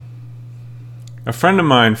A friend of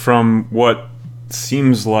mine from what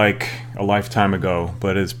seems like a lifetime ago,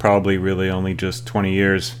 but is probably really only just 20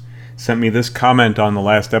 years, sent me this comment on the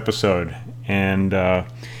last episode. And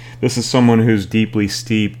this is someone who's deeply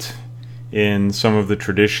steeped in some of the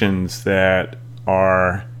traditions that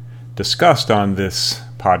are discussed on this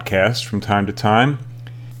podcast from time to time.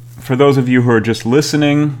 For those of you who are just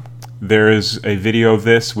listening, there is a video of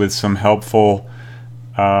this with some helpful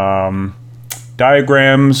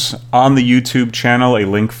diagrams on the YouTube channel, a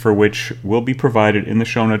link for which will be provided in the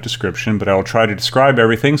show note description, but I will try to describe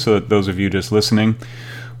everything so that those of you just listening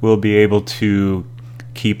will be able to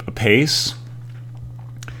keep a pace.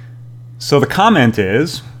 So the comment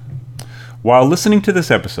is, while listening to this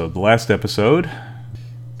episode, the last episode,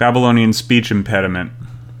 Babylonian speech impediment,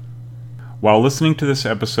 while listening to this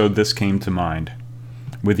episode, this came to mind.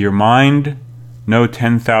 With your mind, know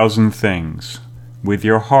 10,000 things. With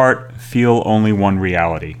your heart, feel only one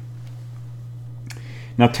reality.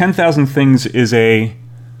 Now, 10,000 things is a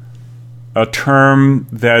term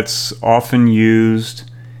that's often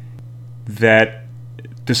used that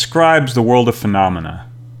describes the world of phenomena.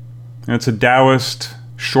 And it's a Taoist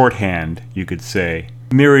shorthand, you could say.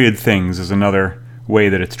 Myriad things is another way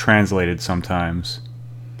that it's translated sometimes.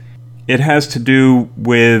 It has to do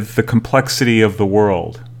with the complexity of the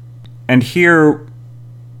world. And here,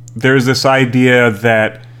 there's this idea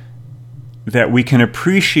that we can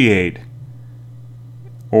appreciate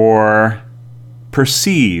or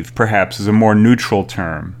perceive, perhaps is a more neutral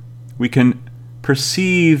term. We can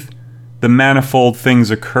perceive the manifold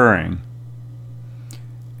things occurring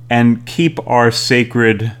and keep our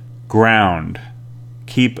sacred ground,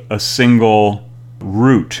 keep a single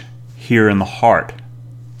root here in the heart.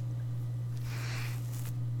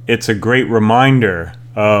 It's a great reminder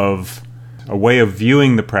of a way of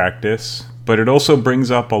viewing the practice, but it also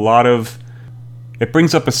brings up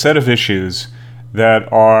a set of issues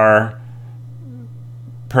that are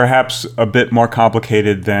perhaps a bit more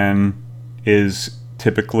complicated than is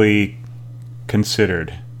typically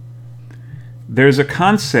considered. There's a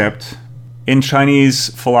concept in Chinese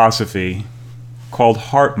philosophy called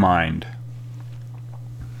heart-mind.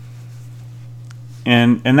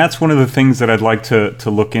 And that's one of the things that I'd like to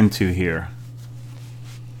look into here.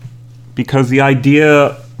 Because the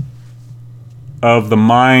idea of the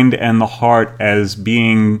mind and the heart as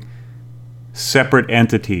being separate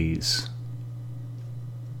entities,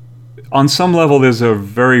 on some level there's a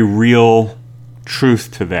very real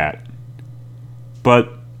truth to that.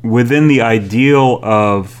 But within the ideal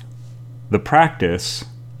of the practice,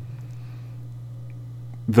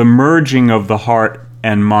 the merging of the heart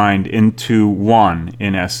and mind into one,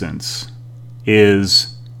 in essence,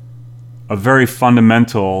 is a very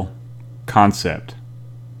fundamental concept.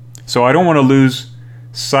 So I don't want to lose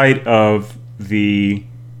sight of the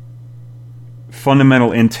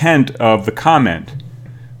fundamental intent of the comment,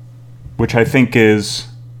 which I think is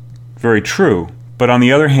very true. But on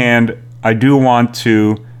the other hand, I do want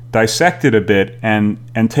to dissect it a bit and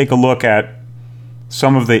take a look at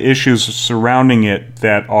some of the issues surrounding it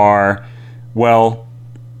that are, well,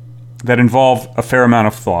 that involve a fair amount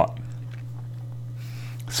of thought.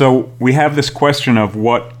 So we have this question of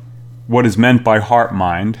what is meant by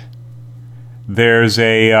heart-mind. There's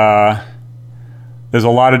a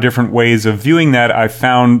lot of different ways of viewing that. I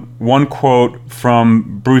found one quote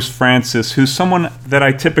from Bruce Francis, who's someone that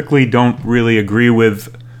I typically don't really agree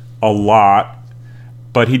with a lot,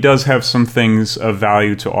 but he does have some things of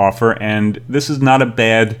value to offer, and this is not a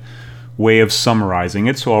bad way of summarizing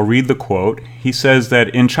it, so I'll read the quote. He says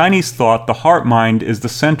that in Chinese thought, the heart-mind is the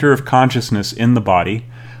center of consciousness in the body,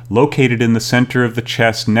 located in the center of the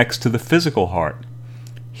chest next to the physical heart.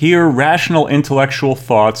 Here, rational intellectual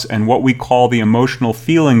thoughts and what we call the emotional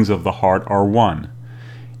feelings of the heart are one.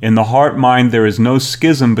 In the heart-mind, there is no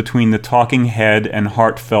schism between the talking head and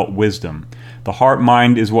heartfelt wisdom. The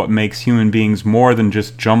heart-mind is what makes human beings more than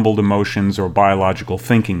just jumbled emotions or biological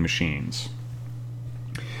thinking machines.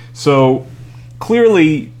 So,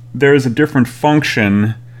 clearly, there is a different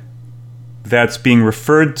function that's being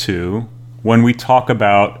referred to when we talk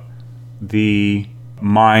about the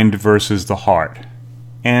mind versus the heart.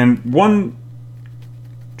 And one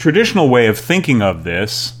traditional way of thinking of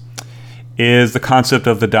this is the concept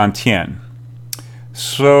of the Dantian.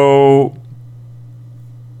 So,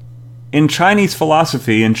 in Chinese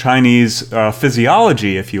philosophy, in Chinese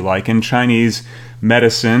physiology, if you like, in Chinese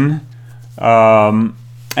medicine, and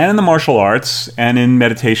in the martial arts, and in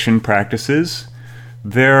meditation practices,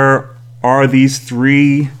 there are these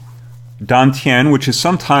three Dantian, which is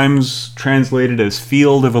sometimes translated as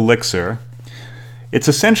field of elixir. It's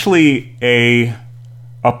essentially a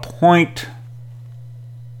point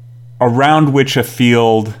around which a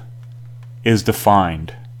field is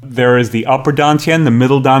defined. There is the upper dantian, the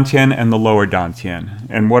middle dantian, and the lower dantian.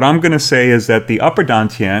 And what I'm going to say is that the upper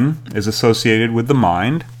dantian is associated with the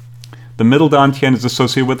mind, the middle dantian is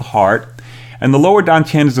associated with the heart, and the lower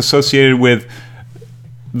dantian is associated with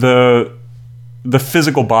the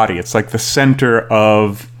physical body. It's like the center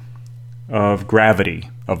of gravity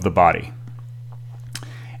of the body.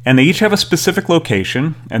 And they each have a specific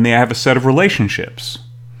location, and they have a set of relationships.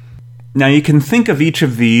 Now, you can think of each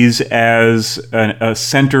of these as a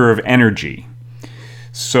center of energy.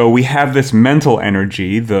 So we have this mental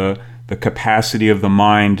energy, the capacity of the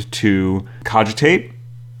mind to cogitate,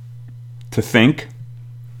 to think.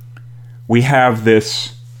 We have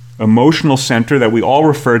this emotional center that we all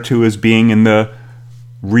refer to as being in the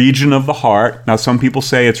region of the heart. Now, some people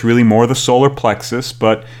say it's really more the solar plexus,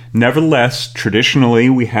 but nevertheless, traditionally,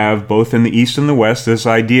 we have both in the East and the West this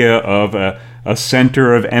idea of a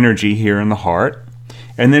center of energy here in the heart.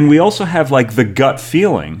 And then we also have like the gut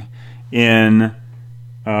feeling in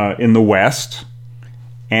the West.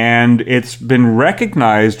 And it's been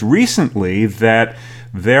recognized recently that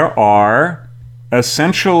there are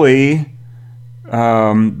essentially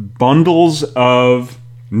bundles of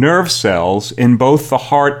nerve cells in both the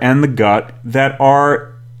heart and the gut that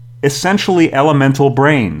are essentially elemental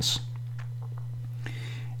brains.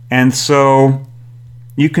 And so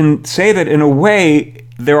you can say that in a way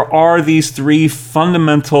there are these three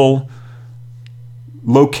fundamental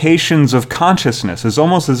locations of consciousness. It's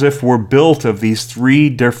almost as if we're built of these three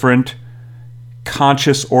different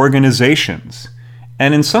conscious organizations.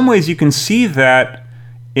 And in some ways you can see that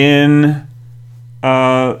in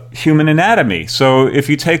human anatomy. So if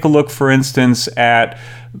you take a look, for instance, at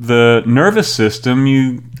the nervous system,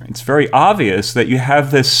 it's very obvious that you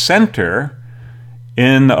have this center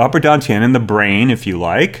in the upper dantian, in the brain, if you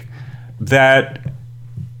like, that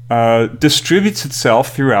distributes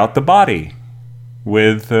itself throughout the body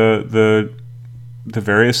with the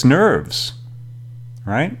various nerves,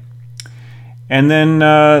 right? And then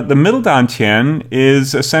the middle dantian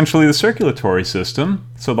is essentially the circulatory system.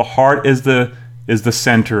 So the heart is the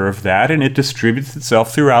center of that, and it distributes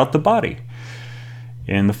itself throughout the body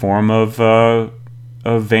in the form of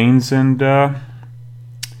veins and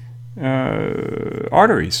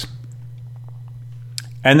arteries.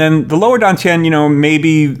 And then the lower dantian,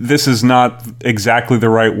 maybe this is not exactly the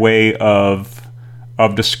right way of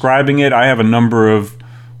describing it. I have a number of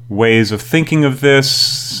ways of thinking of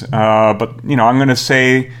this, but I'm going to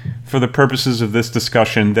say, for the purposes of this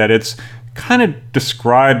discussion, that it's kind of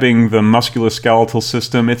describing the musculoskeletal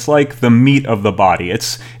system. It's like the meat of the body.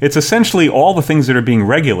 It's essentially all the things that are being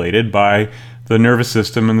regulated by the nervous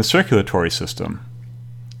system and the circulatory system.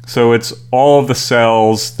 So it's all of the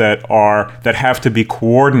cells that have to be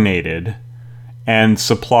coordinated and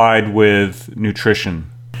supplied with nutrition.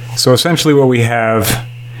 So essentially what we have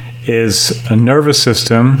is a nervous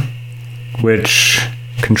system which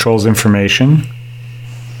controls information,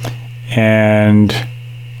 and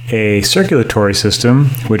a circulatory system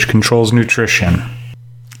which controls nutrition.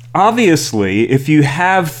 Obviously, if you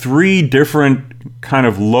have three different kind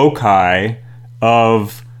of loci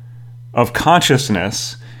of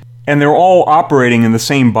consciousness, and they're all operating in the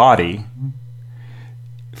same body,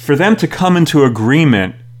 for them to come into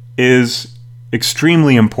agreement is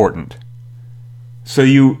extremely important. So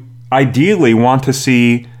you ideally want to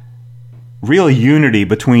see real unity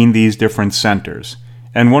between these different centers.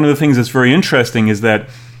 And one of the things that's very interesting is that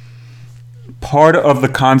part of the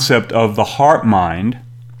concept of the heart mind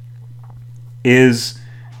is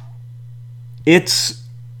it's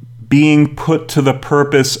being put to the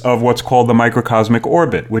purpose of what's called the microcosmic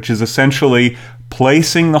orbit, which is essentially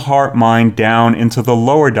placing the heart mind down into the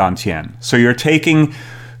lower dantian. So you're taking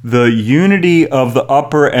the unity of the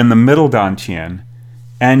upper and the middle dantian,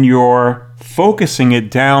 and you're focusing it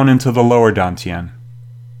down into the lower dantian.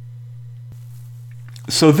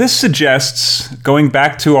 So this suggests, going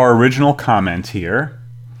back to our original comment here,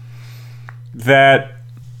 that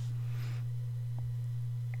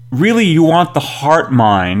really you want the heart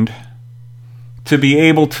mind to be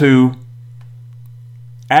able to,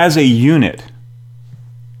 as a unit,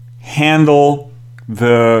 handle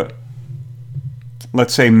the,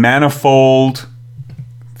 let's say, manifold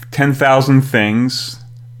 10,000 things,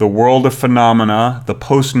 the world of phenomena, the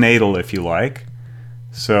postnatal, if you like.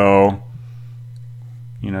 So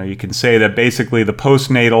you can say that basically the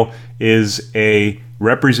postnatal is a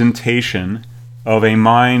representation of a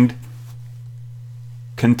mind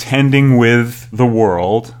contending with the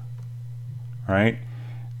world, right,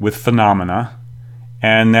 with phenomena,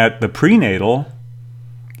 and that the prenatal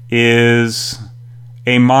is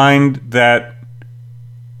a mind that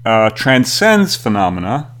transcends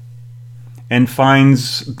phenomena and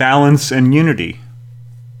finds balance and unity.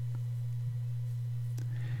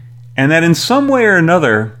 And that in some way or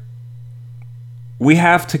another, we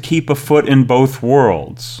have to keep a foot in both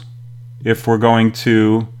worlds if we're going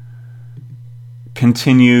to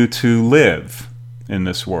continue to live in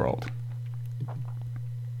this world.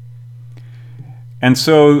 And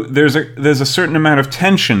so there's a certain amount of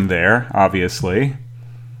tension there, obviously.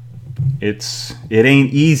 It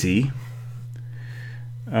ain't easy.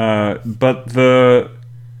 But the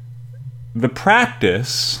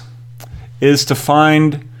practice is to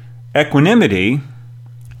find equanimity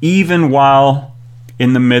even while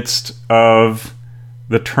in the midst of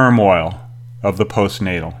the turmoil of the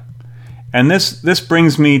postnatal. And this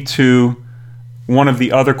brings me to one of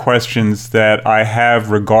the other questions that I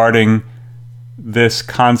have regarding this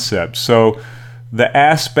concept. So the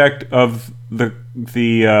aspect of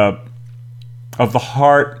the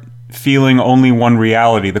heart feeling only one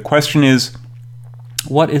reality. The question is,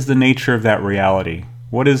 what is the nature of that reality?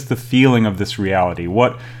 What is the feeling of this reality?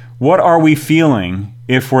 What are we feeling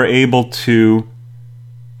if we're able to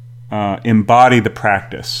embody the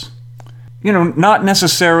practice? Not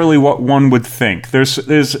necessarily what one would think. There's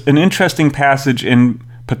an interesting passage in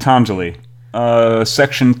Patanjali,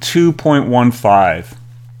 section 2.15.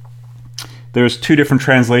 There's two different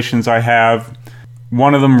translations I have.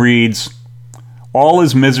 One of them reads, "All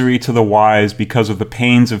is misery to the wise because of the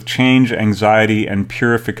pains of change, anxiety, and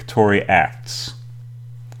purificatory acts."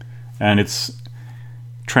 And it's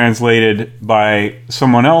translated by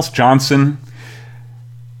someone else, Johnson,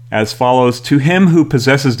 as follows: "To him who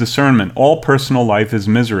possesses discernment, all personal life is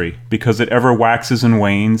misery, because it ever waxes and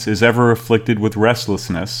wanes, is ever afflicted with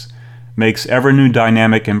restlessness, makes ever new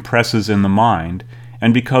dynamic impresses in the mind,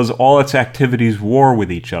 and because all its activities war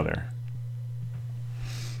with each other."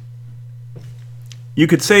 You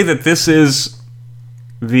could say that this is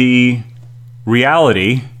the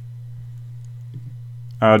reality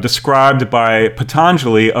described by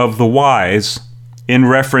Patanjali of the wise in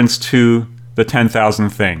reference to the 10,000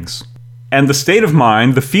 things. And the state of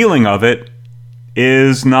mind, the feeling of it,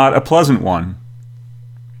 is not a pleasant one.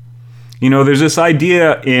 There's this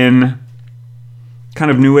idea in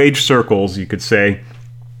kind of New Age circles, you could say,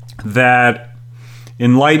 that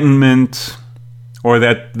enlightenment or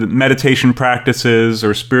that the meditation practices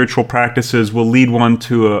or spiritual practices will lead one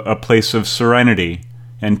to a place of serenity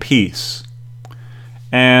and peace.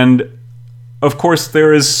 And, of course,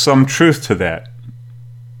 there is some truth to that.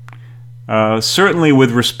 Certainly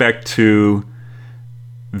with respect to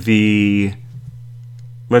the,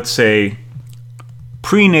 let's say,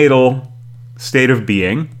 prenatal state of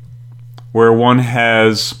being, where one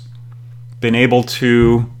has been able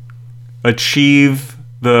to achieve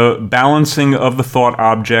the balancing of the thought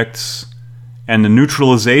objects and the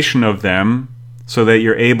neutralization of them so that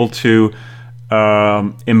you're able to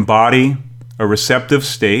embody a receptive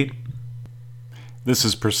state. This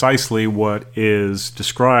is precisely what is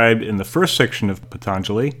described in the first section of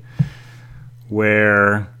Patanjali,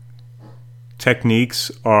 where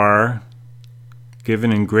techniques are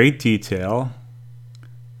given in great detail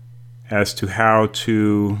as to how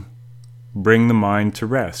to bring the mind to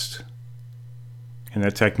rest. And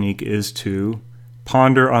that technique is to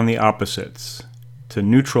ponder on the opposites, to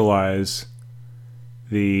neutralize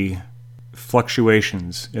the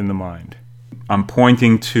fluctuations in the mind. I'm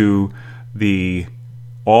pointing to the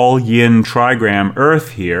all-yin trigram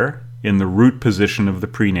earth here in the root position of the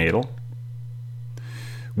prenatal,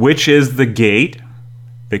 which is the gate.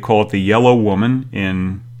 They call it the yellow woman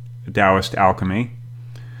in Taoist alchemy,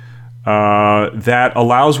 that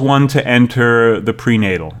allows one to enter the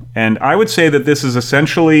prenatal. And I would say that this is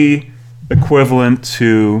essentially equivalent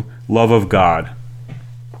to love of God,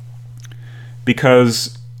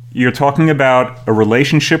 because you're talking about a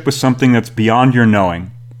relationship with something that's beyond your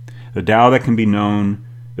knowing. The Tao that can be known,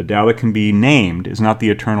 the Tao that can be named, is not the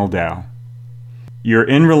eternal Tao. You're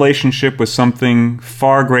in relationship with something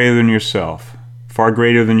far greater than yourself, far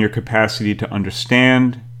greater than your capacity to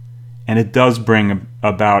understand, and it does bring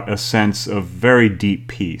about a sense of very deep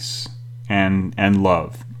peace and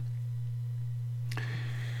love.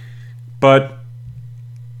 But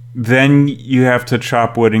then you have to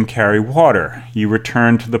chop wood and carry water. You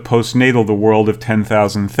return to the postnatal, the world of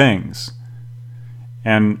 10,000 things.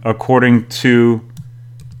 And according to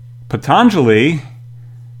Patanjali,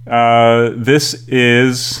 this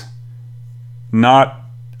is not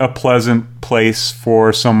a pleasant place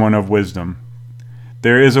for someone of wisdom.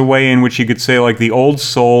 There is a way in which you could say, like the old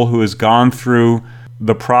soul who has gone through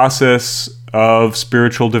the process of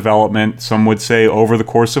spiritual development, some would say over the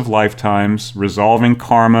course of lifetimes, resolving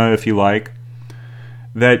karma, if you like,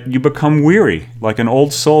 that you become weary, like an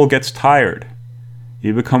old soul gets tired.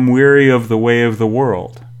 You become weary of the way of the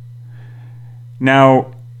world.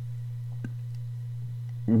 Now,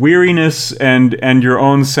 weariness and your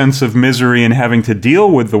own sense of misery in having to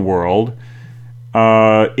deal with the world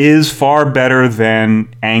is far better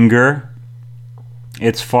than anger.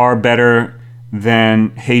 It's far better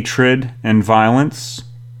than hatred and violence.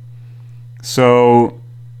 So,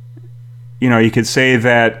 you could say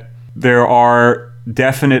that there are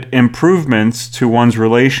definite improvements to one's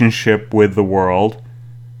relationship with the world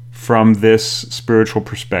from this spiritual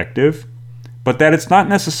perspective, but that it's not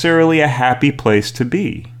necessarily a happy place to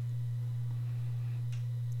be.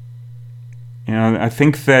 I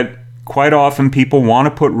think that quite often people want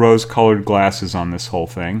to put rose-colored glasses on this whole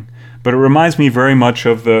thing, but it reminds me very much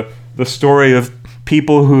of the story of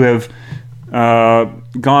people who have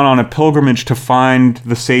gone on a pilgrimage to find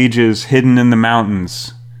the sages hidden in the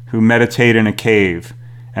mountains, who meditate in a cave,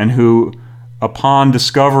 and who, upon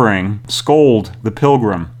discovering, scold the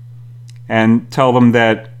pilgrim and tell them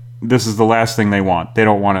that this is the last thing they want. They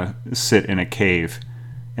don't want to sit in a cave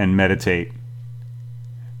and meditate.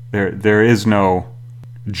 There is no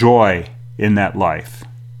joy in that life.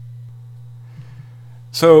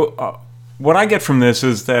 So what I get from this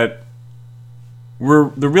is that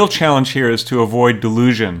the real challenge here is to avoid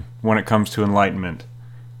delusion when it comes to enlightenment.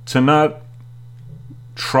 To not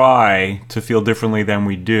try to feel differently than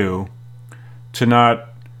we do. To not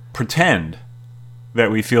pretend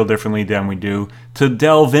that we feel differently than we do. To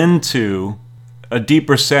delve into a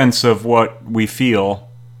deeper sense of what we feel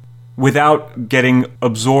without getting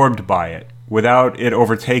absorbed by it, without it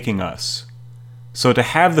overtaking us. So to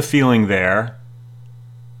have the feeling there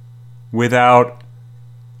without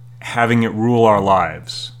having it rule our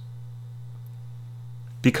lives.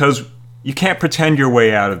 Because you can't pretend your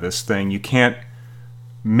way out of this thing. You can't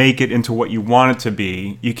make it into what you want it to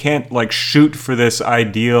be. You can't shoot for this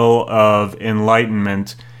ideal of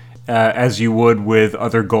enlightenment as you would with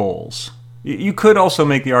other goals. You could also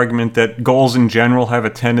make the argument that goals in general have a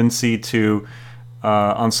tendency to,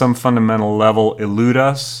 on some fundamental level, elude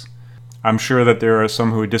us. I'm sure that there are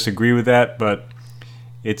some who would disagree with that, but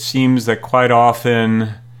it seems that quite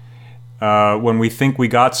often when we think we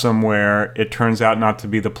got somewhere, it turns out not to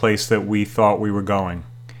be the place that we thought we were going.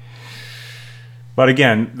 But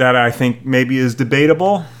again, that I think maybe is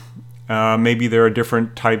debatable. Maybe there are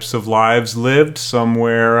different types of lives lived, some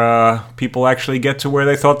where people actually get to where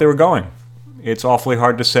they thought they were going. It's awfully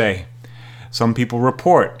hard to say. Some people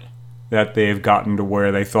report that they've gotten to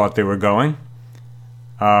where they thought they were going.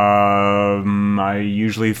 I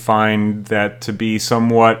usually find that to be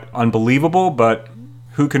somewhat unbelievable, but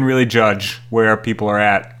who can really judge where people are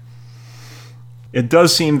at? It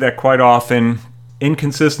does seem that quite often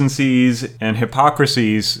inconsistencies and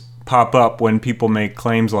hypocrisies pop up when people make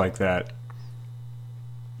claims like that.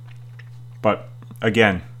 But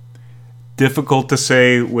again, difficult to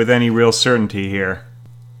say with any real certainty here.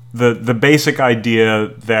 The basic idea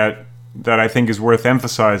that I think is worth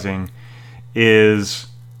emphasizing is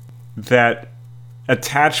that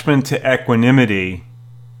attachment to equanimity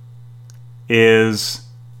is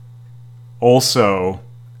also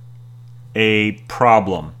a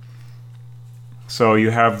problem. So you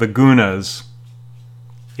have the gunas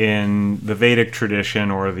in the Vedic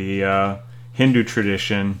tradition or the Hindu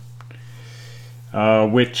tradition,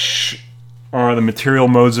 which are the material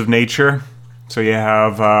modes of nature. So you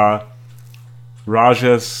have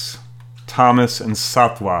Rajas, Tamas, and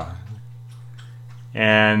Sattva.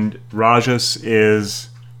 And Rajas is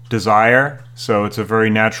desire, so it's a very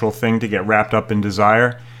natural thing to get wrapped up in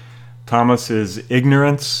desire. Tamas is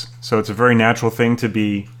ignorance, so it's a very natural thing to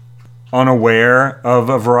be unaware of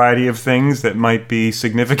a variety of things that might be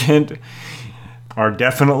significant, are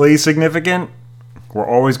definitely significant. We're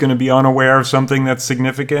always going to be unaware of something that's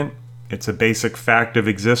significant. It's a basic fact of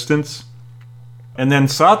existence. And then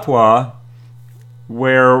Sattva,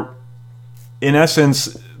 where in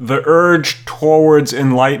essence the urge towards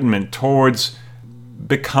enlightenment, towards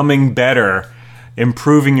becoming better,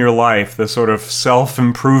 improving your life, the sort of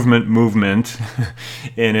self-improvement movement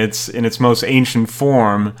in its most ancient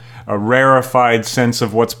form, a rarefied sense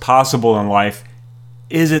of what's possible in life,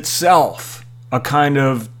 is itself a kind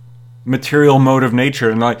of material mode of nature.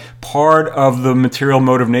 And part of the material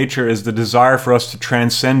mode of nature is the desire for us to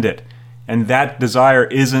transcend it. And that desire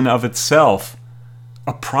is in of itself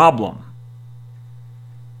a problem.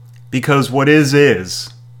 Because what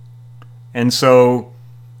is. And so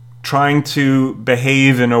trying to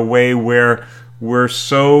behave in a way where we're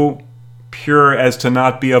so pure as to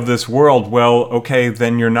not be of this world, well, okay,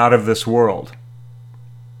 then you're not of this world.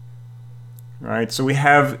 Right? So we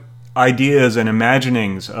have ideas and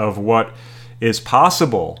imaginings of what is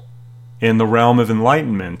possible in the realm of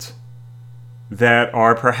enlightenment that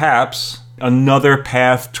are perhaps another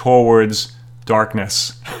path towards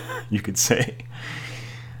darkness, you could say.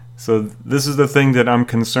 So this is the thing that I'm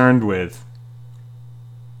concerned with.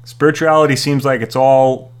 Spirituality seems like it's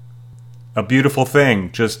all a beautiful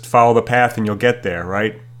thing. Just follow the path and you'll get there,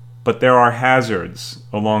 right? But there are hazards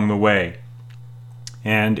along the way.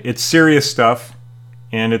 And it's serious stuff,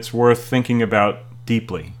 and it's worth thinking about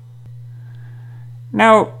deeply.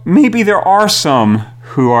 Now, maybe there are some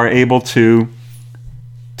who are able to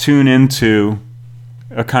tune into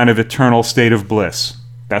a kind of eternal state of bliss.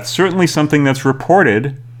 That's certainly something that's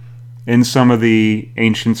reported in some of the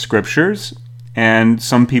ancient scriptures, and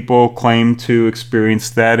some people claim to experience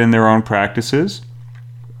that in their own practices.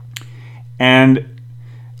 And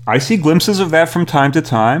I see glimpses of that from time to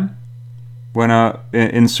time when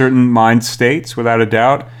in certain mind states, without a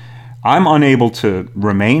doubt. I'm unable to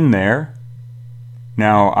remain there.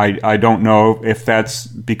 Now, I don't know if that's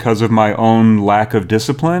because of my own lack of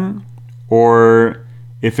discipline, or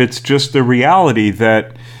if it's just the reality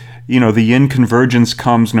that, the yin convergence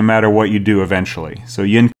comes no matter what you do eventually. So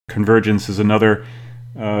yin convergence is another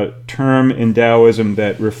term in Taoism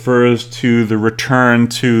that refers to the return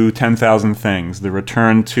to 10,000 things, the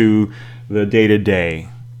return to the day-to-day,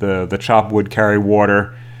 the chop wood, carry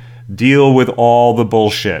water, deal with all the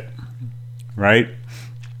bullshit, right?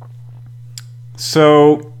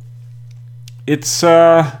 So it's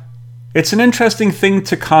an interesting thing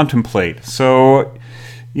to contemplate. So,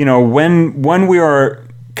 when we are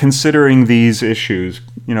considering these issues,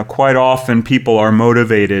 quite often people are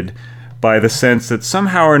motivated by the sense that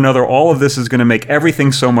somehow or another all of this is going to make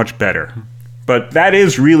everything so much better. But that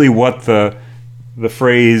is really what the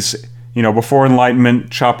phrase, before enlightenment,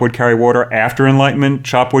 chop wood, carry water, after enlightenment,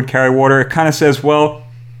 chop wood, carry water, it kind of says, well,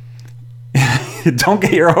 don't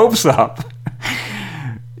get your hopes up.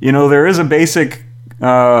 There is a basic,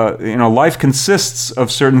 life consists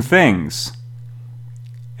of certain things.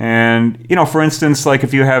 And, for instance, like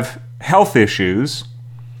if you have health issues,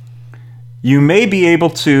 you may be able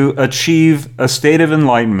to achieve a state of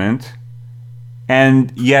enlightenment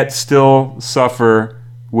and yet still suffer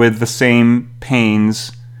with the same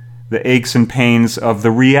pains, the aches and pains of the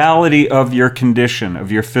reality of your condition,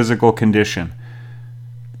 of your physical condition,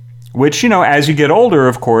 which, as you get older,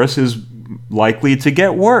 of course, is likely to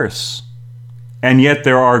get worse. And yet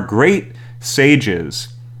there are great sages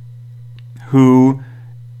who,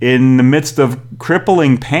 in the midst of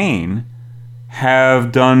crippling pain,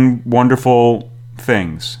 have done wonderful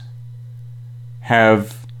things,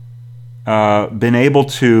 have been able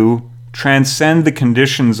to transcend the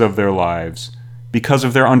conditions of their lives because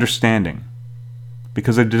of their understanding,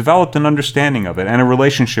 because they've developed an understanding of it and a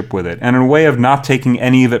relationship with it and a way of not taking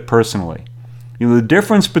any of it personally. The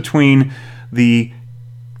difference between the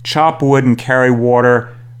chop wood and carry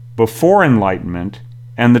water before enlightenment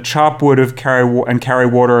and the chop wood of carry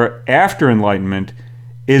water after enlightenment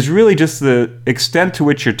is really just the extent to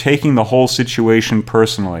which you're taking the whole situation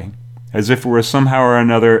personally, as if it were somehow or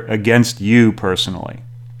another against you personally.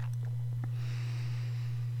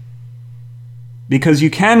 Because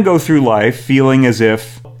you can go through life feeling as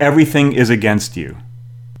if everything is against you,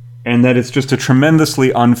 and that it's just a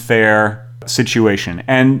tremendously unfair situation.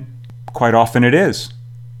 And quite often it is.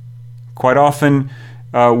 Quite often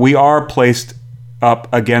we are placed up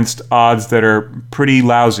against odds that are pretty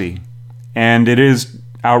lousy, and it is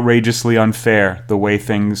outrageously unfair the way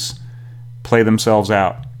things play themselves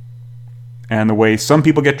out, and the way some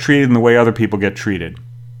people get treated and the way other people get treated.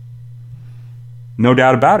 No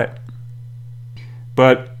doubt about it.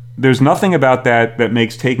 But there's nothing about that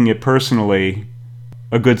makes taking it personally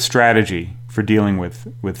a good strategy for dealing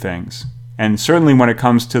with things. And certainly when it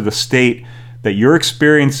comes to the state that you're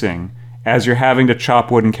experiencing as you're having to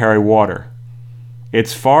chop wood and carry water,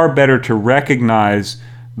 it's far better to recognize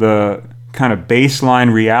the kind of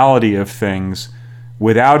baseline reality of things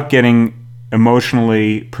without getting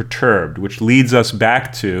emotionally perturbed, which leads us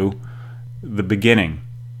back to the beginning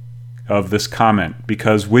of this comment,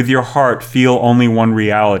 because with your heart feel only one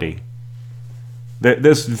reality.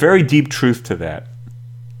 There's very deep truth to that.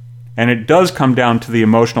 And it does come down to the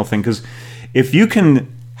emotional thing, because if you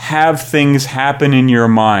can have things happen in your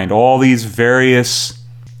mind, all these various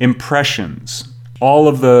impressions, all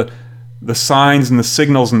of the signs and the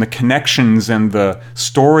signals and the connections and the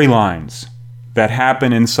storylines that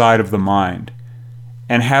happen inside of the mind,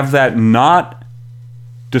 and have that not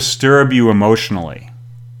disturb you emotionally,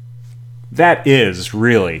 that is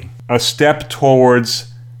really a step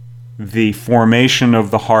towards the formation of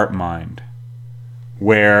the heart mind,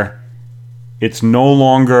 where It's no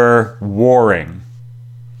longer warring.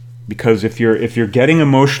 Because if you're getting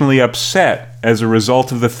emotionally upset as a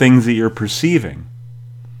result of the things that you're perceiving,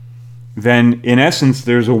 then in essence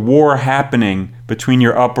there's a war happening between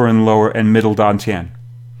your upper and lower and middle dantian.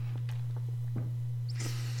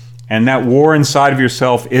 And that war inside of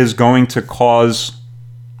yourself is going to cause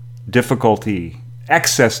difficulty,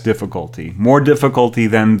 excess difficulty, more difficulty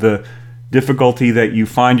than the difficulty that you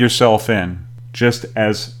find yourself in, just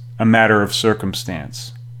as a matter of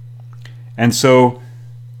circumstance. And so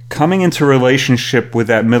coming into relationship with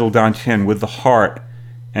that middle dantian, with the heart,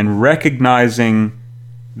 and recognizing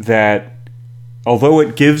that although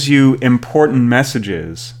it gives you important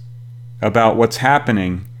messages about what's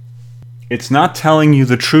happening, it's not telling you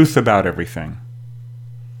the truth about everything.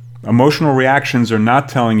 Emotional reactions are not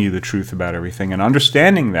telling you the truth about everything. And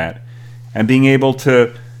understanding that and being able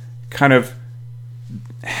to kind of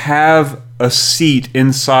have a seat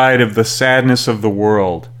inside of the sadness of the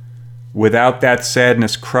world without that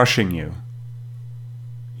sadness crushing you,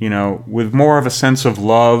 with more of a sense of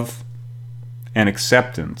love and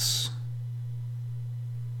acceptance.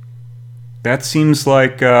 That seems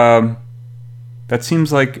like an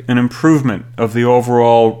improvement of the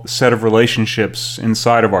overall set of relationships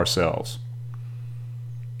inside of ourselves.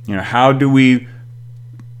 How do we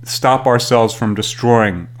stop ourselves from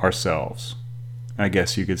destroying ourselves? I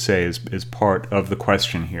guess you could say is part of the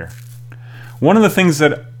question here. One of the things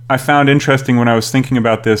that I found interesting when I was thinking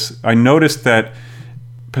about this, I noticed that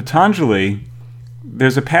Patanjali,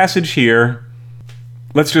 there's a passage here.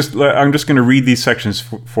 I'm just going to read these sections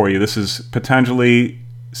for you. This is Patanjali,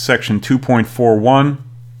 section 2.41.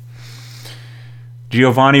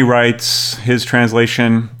 Giovanni writes, his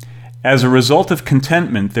translation, "As a result of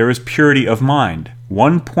contentment, there is purity of mind,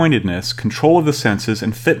 one-pointedness, control of the senses,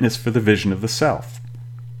 and fitness for the vision of the self."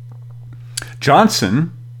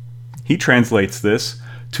 Johnson, he translates this,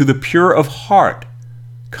 "To the pure of heart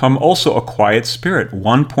come also a quiet spirit,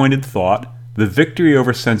 one-pointed thought, the victory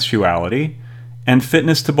over sensuality, and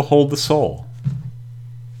fitness to behold the soul."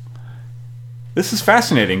 This is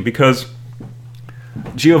fascinating because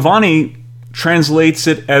Giovanni translates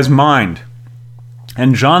it as mind,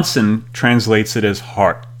 and Johnson translates it as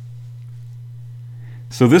heart.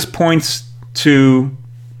 So this points to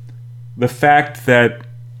the fact that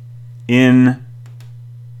in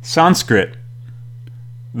Sanskrit,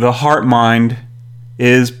 the heart-mind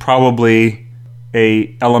is probably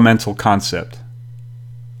an elemental concept.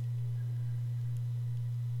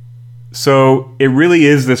 So it really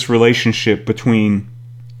is this relationship between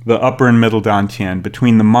the upper and middle dantian,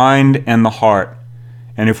 between the mind and the heart.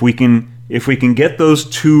 And if we can get those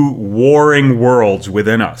two warring worlds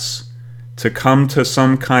within us to come to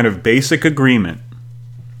some kind of basic agreement,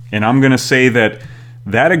 and I'm going to say that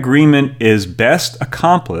agreement is best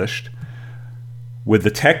accomplished with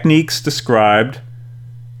the techniques described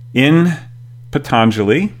in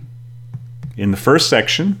Patanjali in the first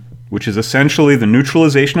section, which is essentially the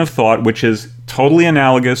neutralization of thought, which is totally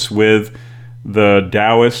analogous with the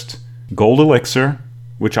Taoist gold elixir,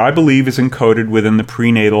 which I believe is encoded within the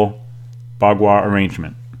prenatal Bagua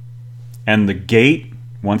arrangement. And the gate,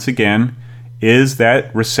 once again, is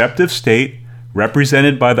that receptive state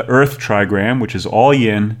represented by the earth trigram, which is all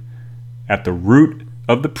yin, at the root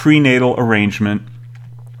of the prenatal arrangement.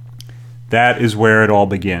 That is where it all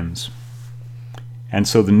begins. And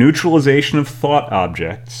so the neutralization of thought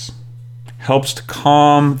objects helps to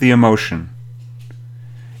calm the emotion.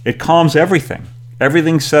 It calms everything.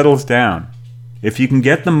 Everything settles down. If you can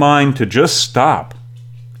get the mind to just stop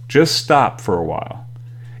for a while.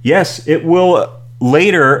 Yes, it will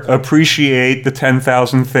later appreciate the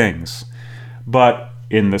 10,000 things. But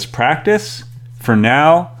in this practice, for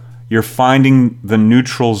now, you're finding the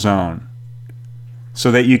neutral zone so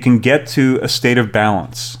that you can get to a state of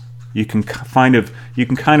balance. You can kind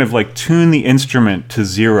of like tune the instrument to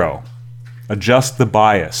zero. Adjust the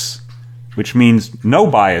bias, which means no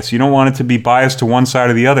bias. You don't want it to be biased to one side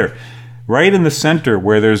or the other. Right in the center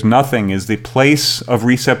where there's nothing is the place of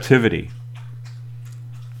receptivity.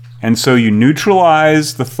 And so you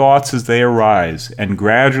neutralize the thoughts as they arise, and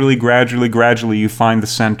gradually you find the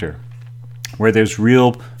center where there's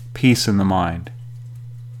real peace in the mind.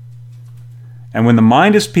 And when the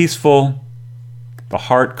mind is peaceful, the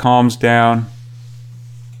heart calms down.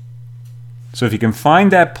 So if you can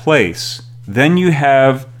find that place, then you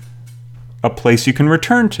have a place you can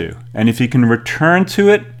return to. And if you can return to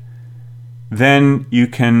it, then you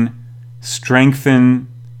can strengthen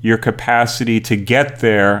your capacity to get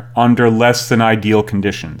there under less than ideal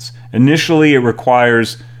conditions. Initially, it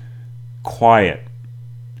requires quiet,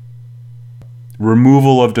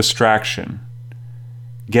 removal of distraction,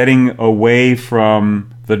 getting away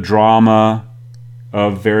from the drama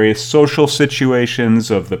of various social situations,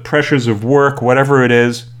 of the pressures of work, whatever it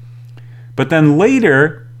is. But then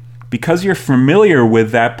later, because you're familiar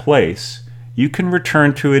with that place, you can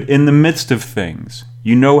return to it in the midst of things.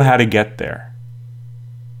 You know how to get there.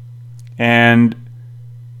 And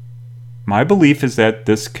my belief is that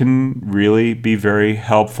this can really be very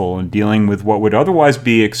helpful in dealing with what would otherwise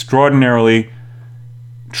be extraordinarily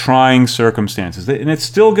trying circumstances. And it's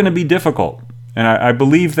still going to be difficult. And I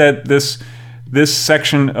believe that this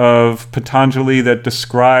section of Patanjali that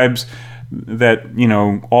describes that,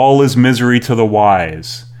 all is misery to the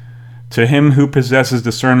wise. To him who possesses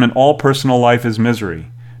discernment, all personal life is misery,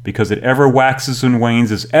 because it ever waxes and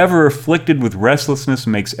wanes, is ever afflicted with restlessness,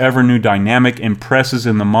 makes ever new dynamic impresses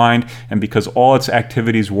in the mind, and because all its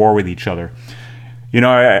activities war with each other.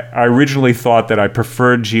 I originally thought that I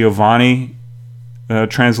preferred Giovanni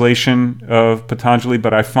translation of Patanjali,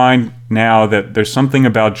 but I find now that there's something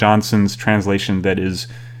about Johnson's translation that is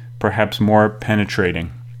perhaps more penetrating.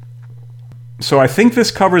 So I think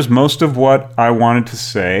this covers most of what I wanted to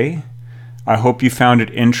say. I hope you found it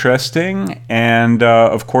interesting, and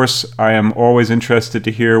of course I am always interested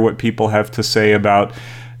to hear what people have to say about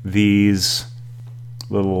these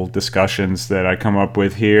little discussions that I come up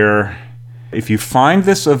with here. If you find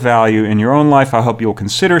this of value in your own life, I hope you'll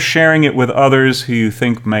consider sharing it with others who you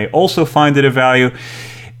think may also find it of value.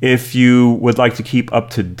 If you would like to keep up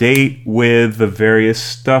to date with the various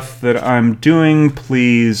stuff that I'm doing,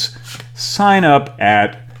 please sign up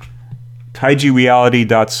at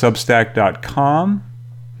taijireality.substack.com.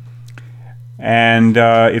 And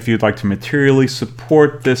if you'd like to materially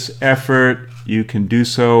support this effort, you can do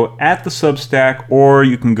so at the Substack, or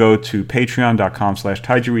you can go to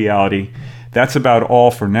patreon.com/taijireality. That's about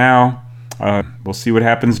all for now. We'll see what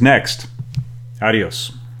happens next.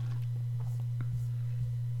 Adios.